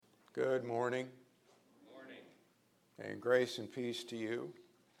Good morning. Morning. And grace and peace to you.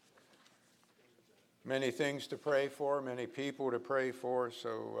 Many things to pray for, many people to pray for,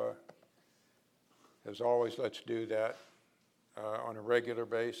 so as always, let's do that on a regular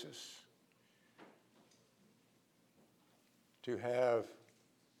basis. To have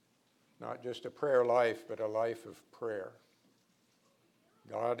not just a prayer life, but a life of prayer.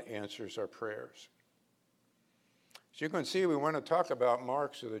 God answers our prayers. As you can see, we want to talk about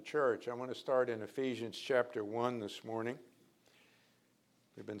marks of the church. I want to start in Ephesians chapter 1 this morning.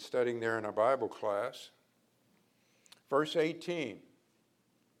 We've been studying there in our Bible class. Verse 18.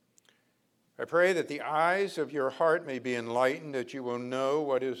 I pray that the eyes of your heart may be enlightened, that you will know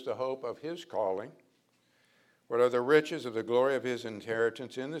what is the hope of his calling, what are the riches of the glory of his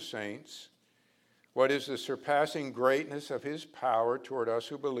inheritance in the saints, what is the surpassing greatness of his power toward us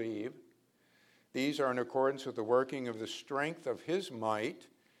who believe. These are in accordance with the working of the strength of his might,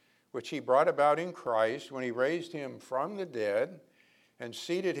 which he brought about in Christ when he raised him from the dead and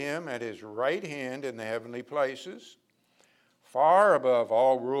seated him at his right hand in the heavenly places, far above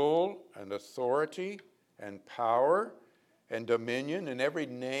all rule and authority and power and dominion and every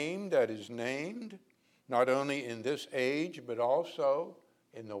name that is named, not only in this age, but also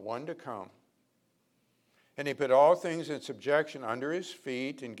in the one to come. And he put all things in subjection under his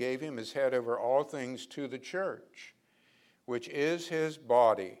feet and gave him his head over all things to the church, which is his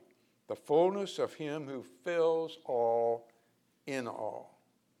body, the fullness of him who fills all in all.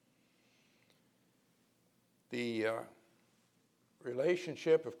 The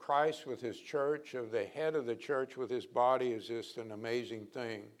relationship of Christ with his church, of the head of the church with his body, is just an amazing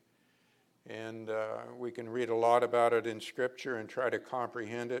thing. And we can read a lot about it in Scripture and try to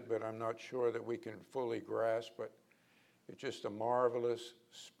comprehend it, but I'm not sure that we can fully grasp it. It's just a marvelous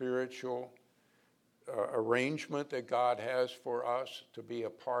spiritual arrangement that God has for us to be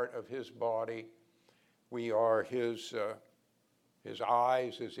a part of his body. We are his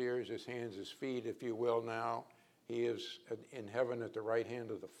eyes, his ears, his hands, his feet, if you will now. He is in heaven at the right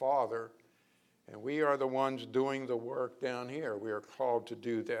hand of the Father, and we are the ones doing the work down here. We are called to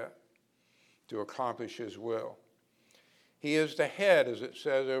do that, to accomplish his will. He is the head, as it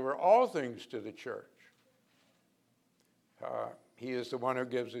says, over all things to the church. He is the one who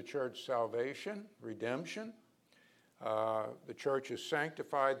gives the church salvation, redemption. The church is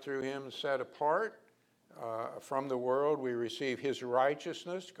sanctified through him, set apart from the world. We receive his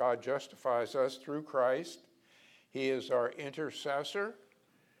righteousness. God justifies us through Christ. He is our intercessor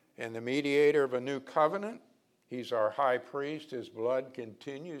and the mediator of a new covenant. He's our high priest. His blood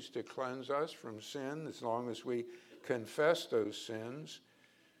continues to cleanse us from sin as long as we confess those sins.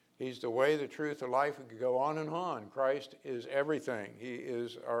 He's the way, the truth, the life. We could go on and on. Christ is everything. He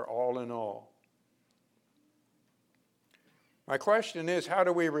is our all in all. My question is, how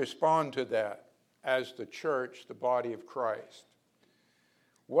do we respond to that as the church, the body of Christ?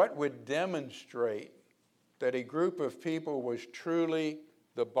 What would demonstrate that a group of people was truly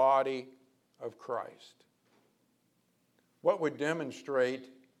the body of Christ? What would demonstrate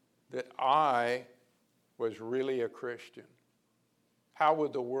that I was really a Christian? How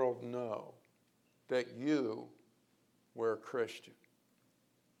would the world know that you were a Christian?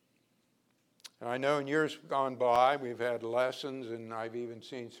 And I know in years gone by, we've had lessons, and I've even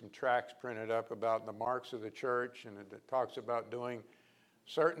seen some tracts printed up about the marks of the church, and it talks about doing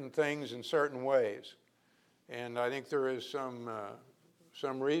certain things in certain ways. And I think there is some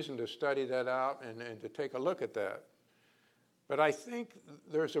reason to study that out and to take a look at that. But I think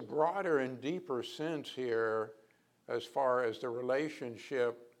there's a broader and deeper sense here as far as the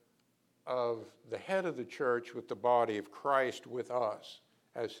relationship of the head of the church with the body of Christ with us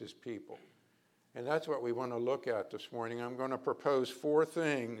as his people. And that's what we want to look at this morning. I'm going to propose 4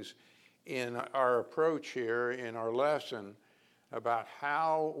 things in our approach here in our lesson about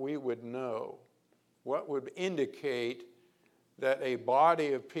how we would know, what would indicate that a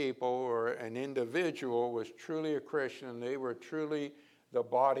body of people or an individual was truly a Christian. They were truly the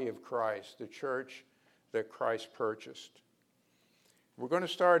body of Christ, the church that Christ purchased. We're going to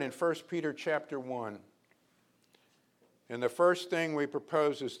start in 1 Peter chapter 1. And the first thing we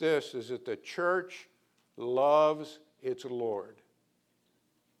propose is this, is that the church loves its Lord.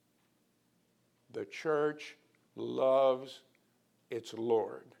 The church loves its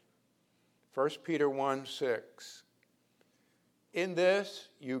Lord. 1 Peter 1:6. In this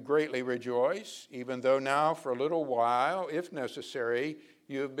you greatly rejoice, even though now for a little while, if necessary,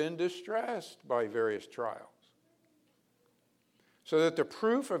 you have been distressed by various trials, so that the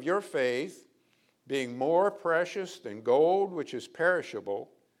proof of your faith, being more precious than gold which is perishable,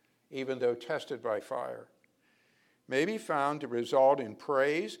 even though tested by fire, may be found to result in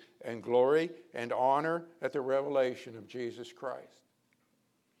praise and glory and honor at the revelation of Jesus Christ.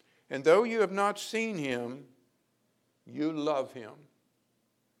 And though you have not seen him, you love him.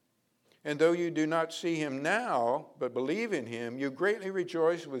 And though you do not see him now, but believe in him, you greatly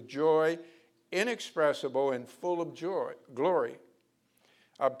rejoice with joy inexpressible and full of glory,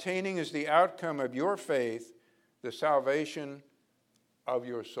 obtaining as the outcome of your faith the salvation of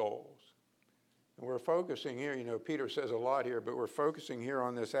your souls. And we're focusing here, Peter says a lot here, but we're focusing here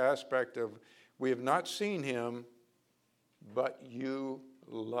on this aspect of we have not seen him, but you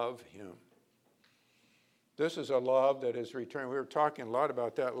love him. This is a love that is returned. We were talking a lot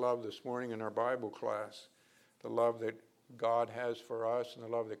about that love this morning in our Bible class, the love that God has for us and the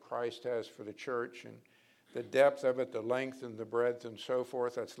love that Christ has for the church, and the depth of it, the length and the breadth and so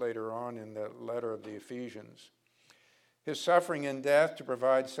forth. That's later on in the letter of the Ephesians. His suffering and death to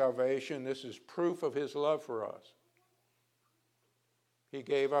provide salvation, this is proof of his love for us. He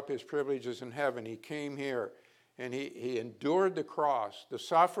gave up his privileges in heaven. He came here and he endured the cross, the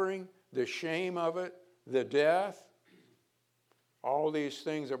suffering, the shame of it, the death, all these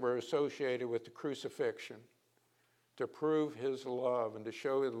things that were associated with the crucifixion to prove his love and to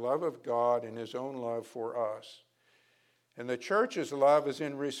show the love of God and his own love for us. And the church's love is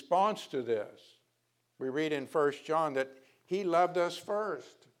in response to this. We read in 1 John that he loved us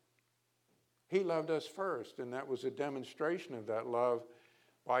first. He loved us first, and that was a demonstration of that love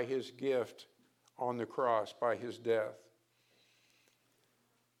by his gift on the cross, by his death.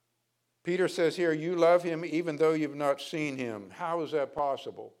 Peter says here, you love him even though you've not seen him. How is that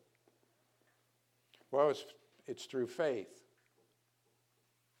possible? Well, it's through faith.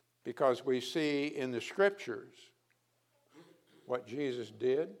 Because we see in the scriptures what Jesus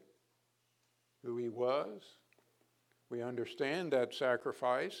did, who he was. We understand that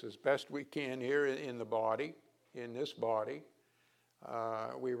sacrifice as best we can here in the body, in this body.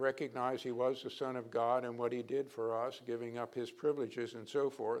 We recognize he was the Son of God and what he did for us, giving up his privileges and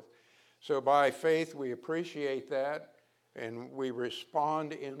so forth. So by faith we appreciate that, and we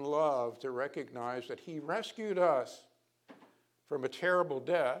respond in love to recognize that he rescued us from a terrible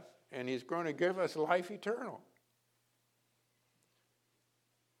death, and he's going to give us life eternal.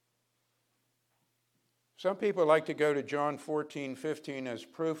 Some people like to go to John 14:15 as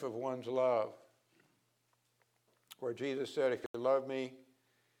proof of one's love, where Jesus said, if you love me,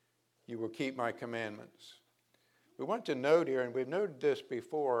 you will keep my commandments. We want to note here, and we've noted this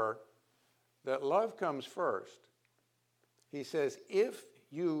before, that love comes first. He says, if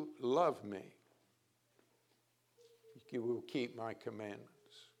you love me, you will keep my commandments.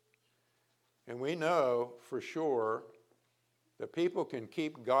 And we know for sure that people can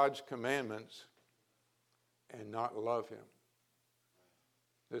keep God's commandments and not love him.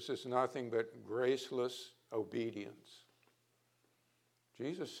 This is nothing but graceless obedience.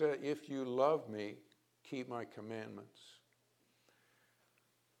 Jesus said, if you love me, keep my commandments.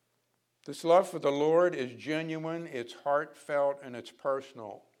 This love for the Lord is genuine, it's heartfelt, and it's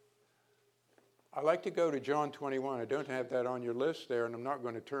personal. I like to go to John 21. I don't have that on your list there, and I'm not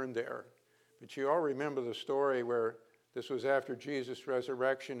going to turn there. But you all remember the story where this was after Jesus'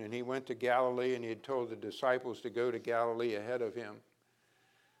 resurrection, and he went to Galilee, and he had told the disciples to go to Galilee ahead of him.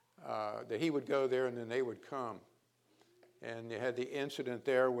 That he would go there, and then they would come. And they had the incident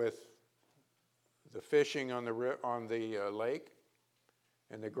there with the fishing on the lake.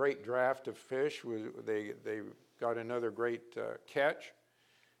 And the great draft of fish, they got another great catch.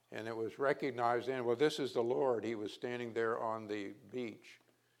 And it was recognized then, well, this is the Lord. He was standing there on the beach.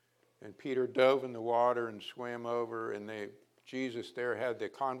 And Peter dove in the water and swam over. And Jesus there had the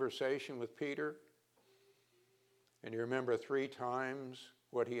conversation with Peter. And you remember 3 times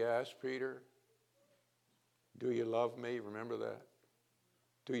what he asked Peter? Do you love me? Remember that?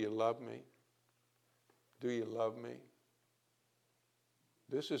 Do you love me? Do you love me?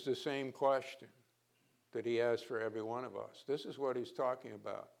 This is the same question that he has for every one of us. This is what he's talking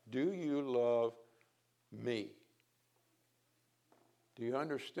about. Do you love me? Do you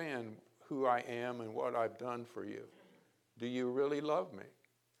understand who I am and what I've done for you? Do you really love me?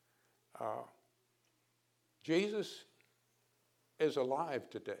 Jesus is alive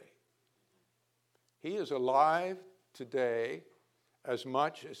today. He is alive today as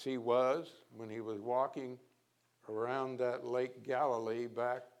much as he was when he was walking around that Lake Galilee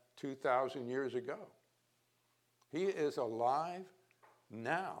back 2,000 years ago. He is alive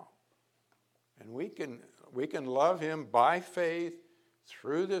now. And we can love him by faith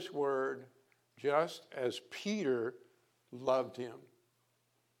through this word, just as Peter loved him.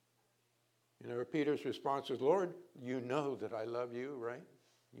 Peter's response was, Lord, you know that I love you, right?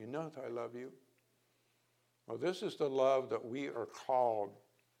 You know that I love you. Well, this is the love that we are called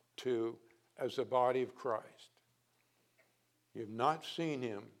to as the body of Christ. You've not seen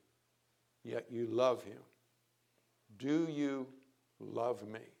him, yet you love him. Do you love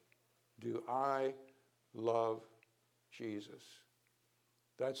me? Do I love Jesus?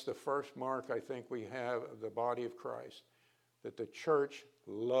 That's the first mark I think we have of the body of Christ, that the church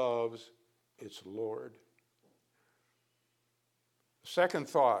loves its Lord. Second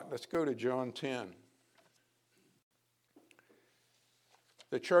thought, let's go to John 10.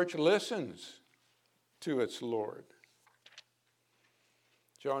 The church listens to its Lord.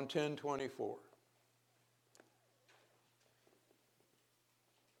 John 10:24.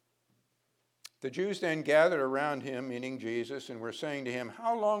 The Jews then gathered around him, meaning Jesus, and were saying to him,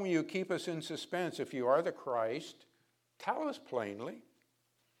 "How long will you keep us in suspense? If you are the Christ, tell us plainly."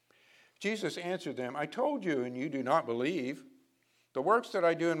 Jesus answered them, "I told you, and you do not believe. The works that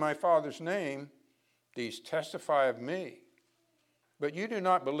I do in my Father's name, these testify of me. But you do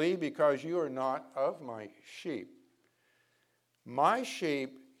not believe because you are not of my sheep. My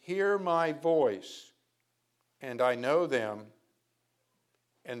sheep hear my voice, and I know them,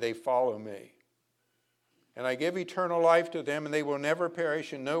 and they follow me. And I give eternal life to them, and they will never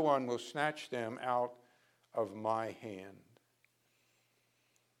perish, and no one will snatch them out of my hand."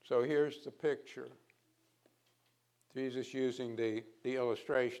 So here's the picture. Jesus using the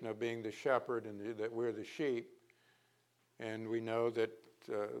illustration of being the shepherd and that we're the sheep. And we know that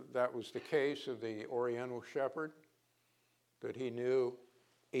that was the case of the Oriental shepherd, that he knew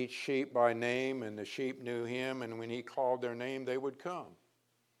each sheep by name, and the sheep knew him, and when he called their name, they would come.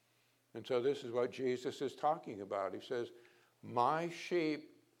 And so this is what Jesus is talking about. He says, "My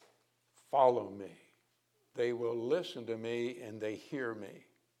sheep follow me. They will listen to me, and they hear me."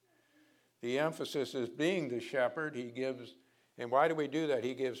 The emphasis is being the shepherd. He gives, and why do we do that?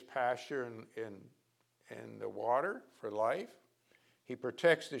 He gives pasture and the water for life. He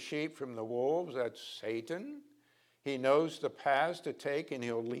protects the sheep from the wolves. That's Satan. He knows the paths to take, and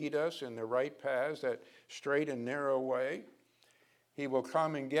he'll lead us in the right paths, that straight and narrow way. He will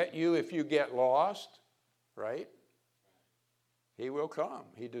come and get you if you get lost, right? He will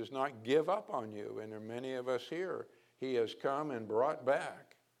come. He does not give up on you. And there are many of us here. He has come and brought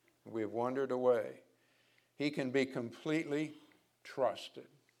back. We've wandered away. He can be completely trusted.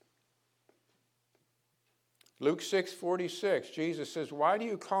 Luke 6:46, Jesus says, "Why do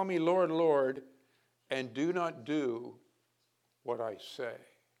you call me Lord, Lord, and do not do what I say?"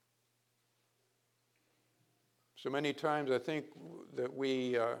 So many times I think that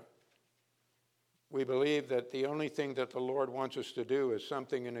we believe that the only thing that the Lord wants us to do is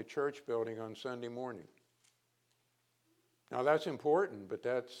something in a church building on Sunday morning. Now that's important, but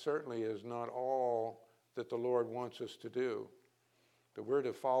that certainly is not all that the Lord wants us to do. That we're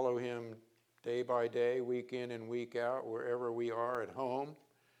to follow him day by day, week in and week out, wherever we are, at home,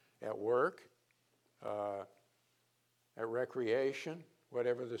 at work, at recreation,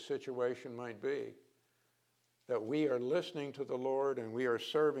 whatever the situation might be. That we are listening to the Lord and we are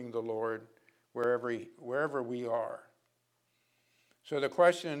serving the Lord wherever we are. So the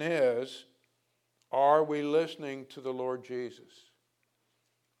question is, are we listening to the Lord Jesus?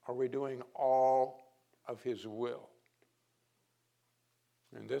 Are we doing all of his will?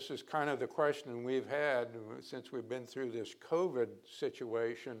 And this is kind of the question we've had since we've been through this COVID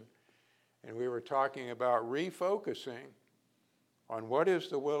situation, and we were talking about refocusing on what is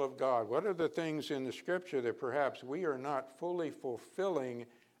the will of God. What are the things in the Scripture that perhaps we are not fully fulfilling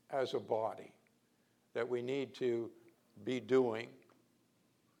as a body that we need to be doing,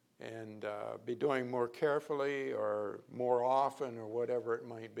 and be doing more carefully or more often or whatever it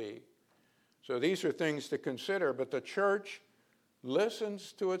might be. So these are things to consider, but the church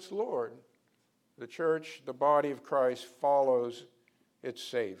listens to its Lord. The church, the body of Christ, follows its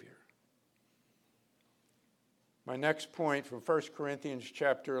Savior. My next point from 1 Corinthians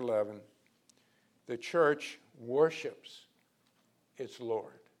chapter 11, the church worships its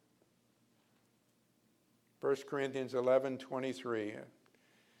Lord. 1 Corinthians 11:23.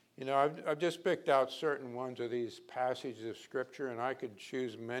 You know, I've just picked out certain ones of these passages of Scripture, and I could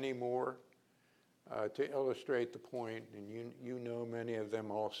choose many more to illustrate the point, and you know many of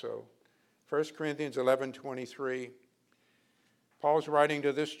them also. 1 Corinthians 11:23. Paul's writing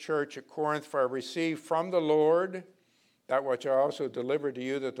to this church at Corinth, "For I received from the Lord that which I also delivered to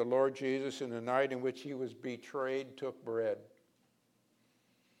you, that the Lord Jesus, in the night in which he was betrayed, took bread.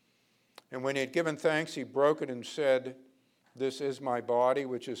 And when he had given thanks, he broke it and said, 'This is my body,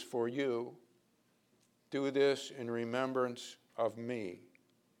 which is for you. Do this in remembrance of me.'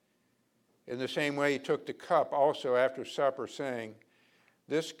 In the same way, he took the cup also after supper, saying,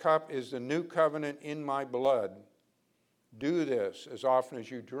 This cup is the new covenant in my blood. Do this as often as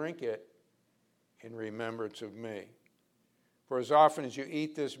you drink it in remembrance of me. For as often as you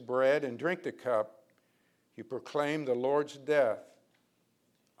eat this bread and drink the cup, you proclaim the Lord's death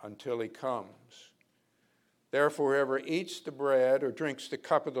until he comes. Therefore, whoever eats the bread or drinks the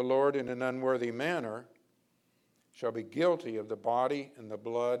cup of the Lord in an unworthy manner shall be guilty of the body and the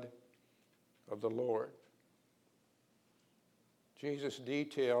blood of the Lord. Jesus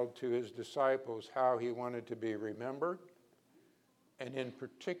detailed to his disciples how he wanted to be remembered, and in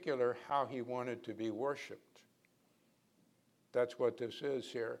particular, how he wanted to be worshiped. That's what this is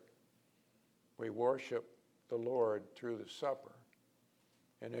here. We worship the Lord through the supper.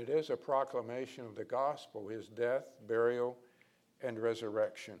 And it is a proclamation of the gospel, his death, burial, and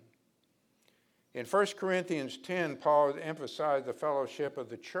resurrection. In 1 Corinthians 10, Paul emphasized the fellowship of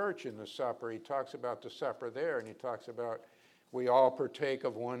the church in the supper. He talks about the supper there, and he talks about we all partake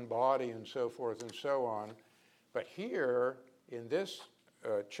of one body and so forth and so on. But here, in this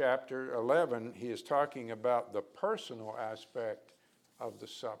chapter 11, he is talking about the personal aspect of the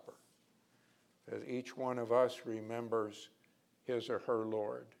supper, as each one of us remembers his or her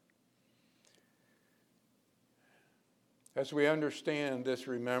Lord. As we understand, this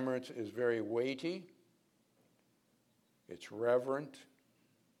remembrance is very weighty, it's reverent,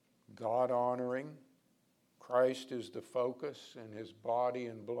 God-honoring. Christ is the focus, and his body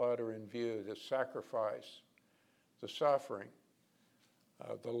and blood are in view. The sacrifice, the suffering,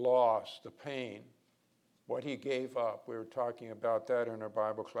 the loss, the pain, what he gave up. We were talking about that in our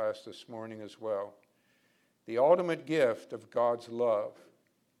Bible class this morning as well. The ultimate gift of God's love.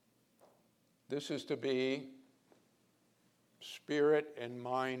 This is to be spirit and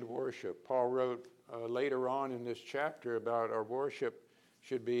mind worship. Paul wrote later on in this chapter about our worship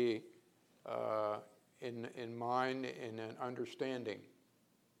should be in mind and in understanding.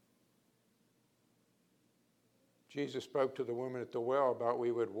 Jesus spoke to the woman at the well about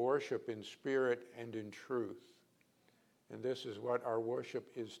we would worship in spirit and in truth. And this is what our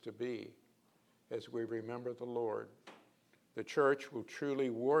worship is to be as we remember the Lord. The church will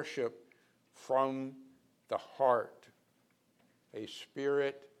truly worship from the heart, a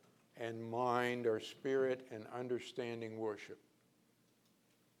spirit and mind or spirit and understanding worship.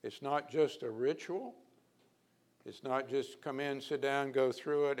 It's not just a ritual. It's not just come in, sit down, go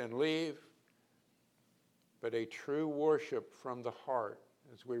through it, and leave, but a true worship from the heart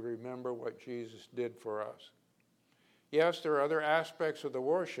as we remember what Jesus did for us. Yes, there are other aspects of the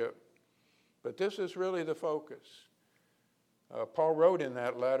worship, but this is really the focus. Paul wrote in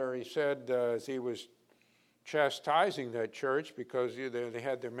that letter, he said, as he was chastising that church because they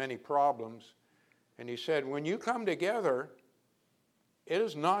had their many problems, and he said, when you come together, it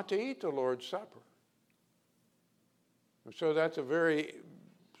is not to eat the Lord's Supper. So that's a very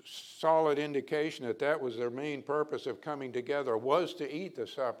solid indication that that was their main purpose of coming together, was to eat the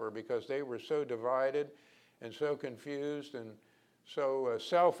supper, because they were so divided and so confused and so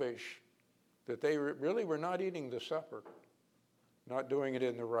selfish that they really were not eating the supper, not doing it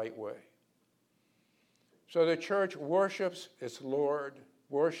in the right way. So the church worships its Lord,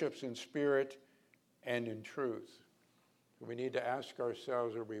 worships in spirit and in truth. We need to ask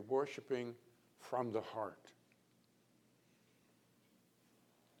ourselves, are we worshiping from the heart?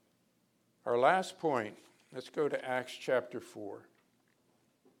 Our last point, let's go to Acts chapter 4.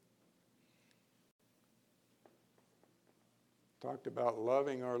 Talked about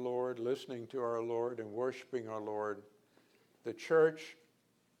loving our Lord, listening to our Lord, and worshiping our Lord. The church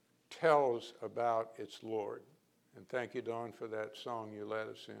tells about its Lord. And thank you, Dawn, for that song you led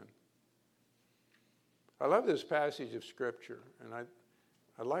us in. I love this passage of Scripture, and I'd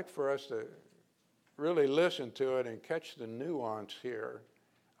like for us to really listen to it and catch the nuance here,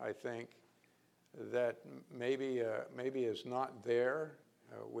 I think, that maybe is not there,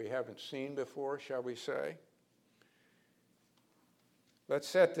 we haven't seen before, shall we say. Let's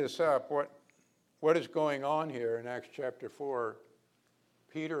set this up. What is going on here in Acts chapter 4?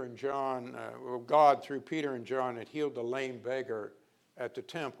 Peter and John, God through Peter and John had healed the lame beggar at the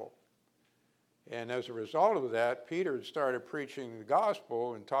temple. And as a result of that, Peter had started preaching the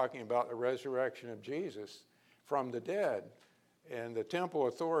gospel and talking about the resurrection of Jesus from the dead. And the temple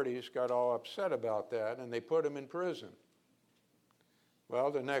authorities got all upset about that, and they put him in prison. Well,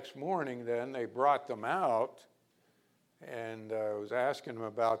 the next morning then, they brought them out, and was asking them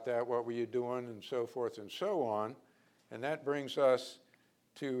about that, what were you doing, and so forth and so on. And that brings us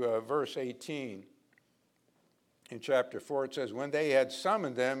to verse 18. In chapter 4, it says, when they had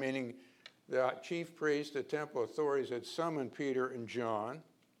summoned them, meaning the chief priests, the temple authorities had summoned Peter and John,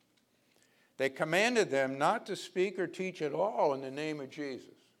 They commanded them not to speak or teach at all in the name of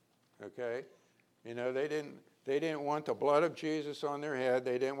Jesus. Okay? You know, they didn't want the blood of Jesus on their head.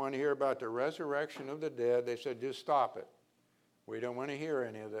 They didn't want to hear about the resurrection of the dead. They said, just stop it. We don't want to hear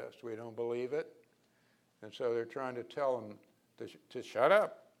any of this. We don't believe it. And so they're trying to tell them to shut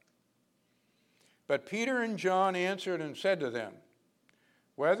up. But Peter and John answered and said to them,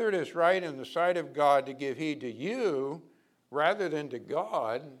 whether it is right in the sight of God to give heed to you rather than to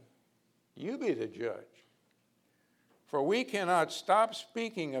God, you be the judge. For we cannot stop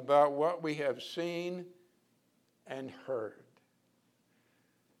speaking about what we have seen and heard.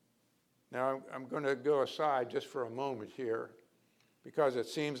 Now, I'm going to go aside just for a moment here, because it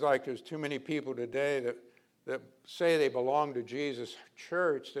seems like there's too many people today that say they belong to Jesus'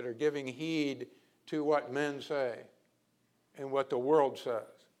 church that are giving heed to what men say and what the world says.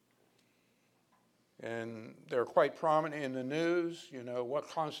 And they're quite prominent in the news, you know, what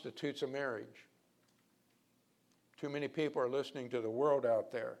constitutes a marriage. Too many people are listening to the world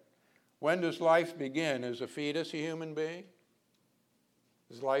out there. When does life begin? Is a fetus a human being?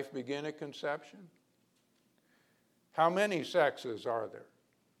 Does life begin at conception? How many sexes are there?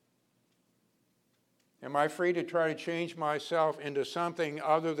 Am I free to try to change myself into something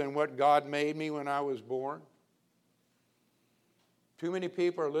other than what God made me when I was born? Too many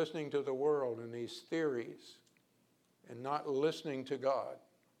people are listening to the world and these theories and not listening to God.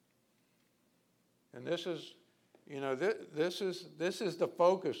 And this is, you know, this is the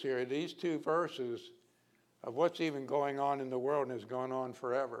focus here, these two verses of what's even going on in the world and has gone on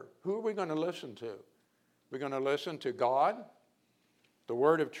forever. Who are we going to listen to? We're going to listen to God, the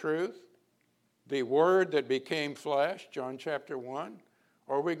word of truth, the word that became flesh, John chapter 1,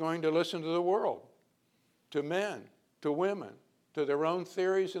 or are we going to listen to the world, to men, to women, to their own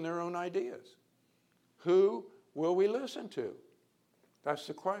theories and their own ideas? Who will we listen to? That's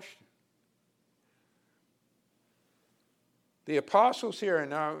the question. The apostles here, and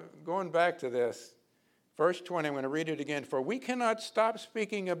now going back to this, verse 20, I'm going to read it again. For we cannot stop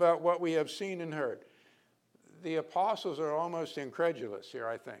speaking about what we have seen and heard. The apostles are almost incredulous here,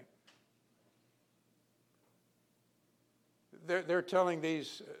 I think. They're telling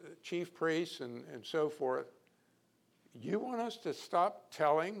these chief priests and so forth, you want us to stop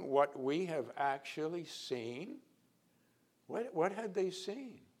telling what we have actually seen? What had they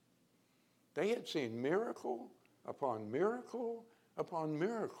seen? They had seen miracle upon miracle upon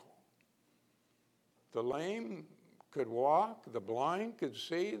miracle. The lame could walk, the blind could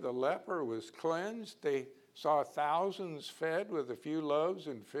see, the leper was cleansed. They saw thousands fed with a few loaves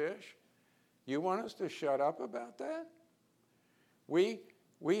and fish. You want us to shut up about that? We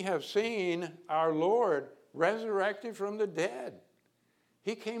have seen our Lord resurrected from the dead.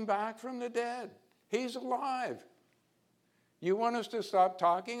 He came back from the dead. He's alive. You want us to stop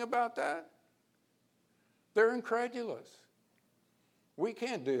talking about that? They're incredulous. We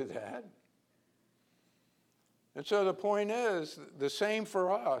can't do that. And so the point is the same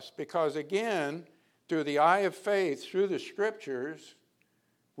for us, because again, through the eye of faith, through the scriptures,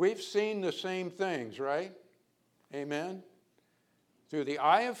 we've seen the same things, right? Amen? Through the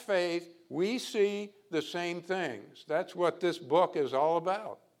eye of faith, we see the same things. That's what this book is all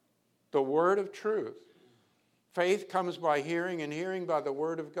about, the word of truth. Faith comes by hearing, and hearing by the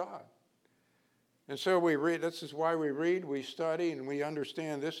word of God. And so we read, this is why we read, we study, and we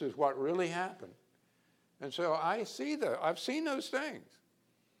understand this is what really happened. And so I've seen those things.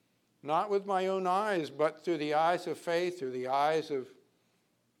 Not with my own eyes, but through the eyes of faith, through the eyes of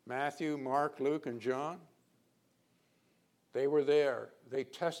Matthew, Mark, Luke, and John. They were there. They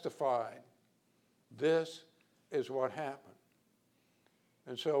testified. This is what happened.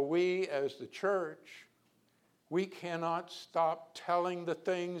 And so we, as the church, we cannot stop telling the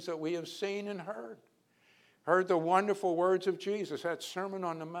things that we have seen and heard. Heard the wonderful words of Jesus, that Sermon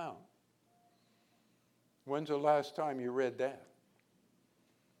on the Mount. When's the last time you read that?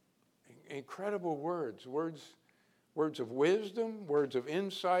 Incredible words of wisdom, words of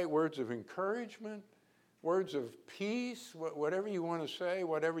insight, words of encouragement, words of peace, whatever you want to say,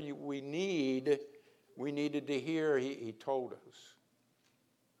 whatever we needed to hear, he told us.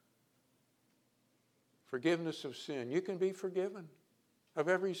 Forgiveness of sin. You can be forgiven of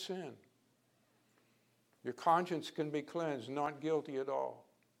every sin. Your conscience can be cleansed, not guilty at all.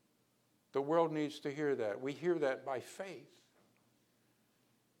 The world needs to hear that. We hear that by faith.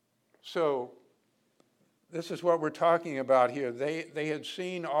 So, this is what we're talking about here. They had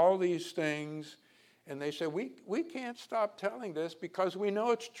seen all these things, and they said, we can't stop telling this because we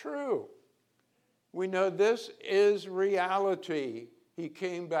know it's true. We know this is reality. He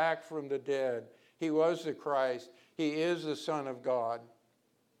came back from the dead. He was the Christ. He is the Son of God.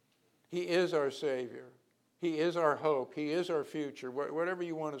 He is our Savior. He is our hope. He is our future. Whatever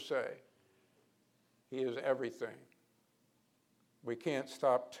you want to say, He is everything. We can't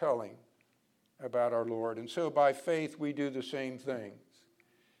stop telling about our Lord. And so by faith, we do the same things.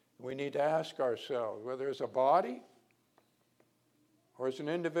 We need to ask ourselves, whether as a body or as an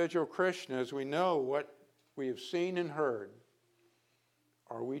individual Christian, as we know what we have seen and heard,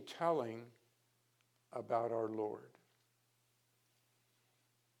 are we telling about our Lord?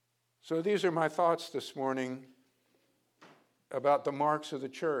 So these are my thoughts this morning about the marks of the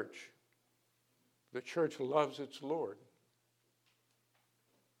church. The church loves its Lord.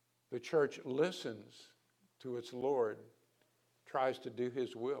 The church listens to its Lord, tries to do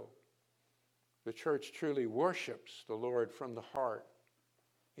His will. The church truly worships the Lord from the heart,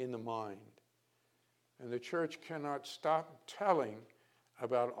 in the mind. And the church cannot stop telling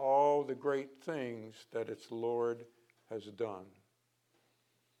about all the great things that its Lord has done.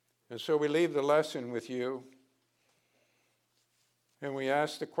 And so we leave the lesson with you, and we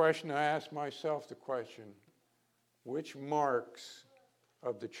ask the question, I ask myself the question, which marks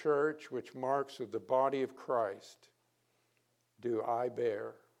of the church, which marks of the body of Christ do I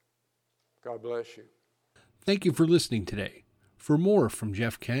bear? God bless you. Thank you for listening today. For more from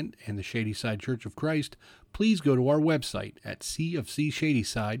Jeff Kent and the Shadyside Church of Christ, please go to our website at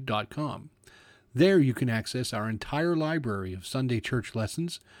cofcshadyside.com. There you can access our entire library of Sunday church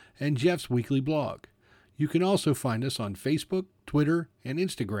lessons and Jeff's weekly blog. You can also find us on Facebook, Twitter, and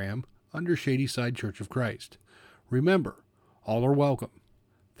Instagram under Shadyside Church of Christ. Remember, all are welcome.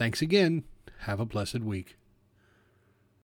 Thanks again. Have a blessed week.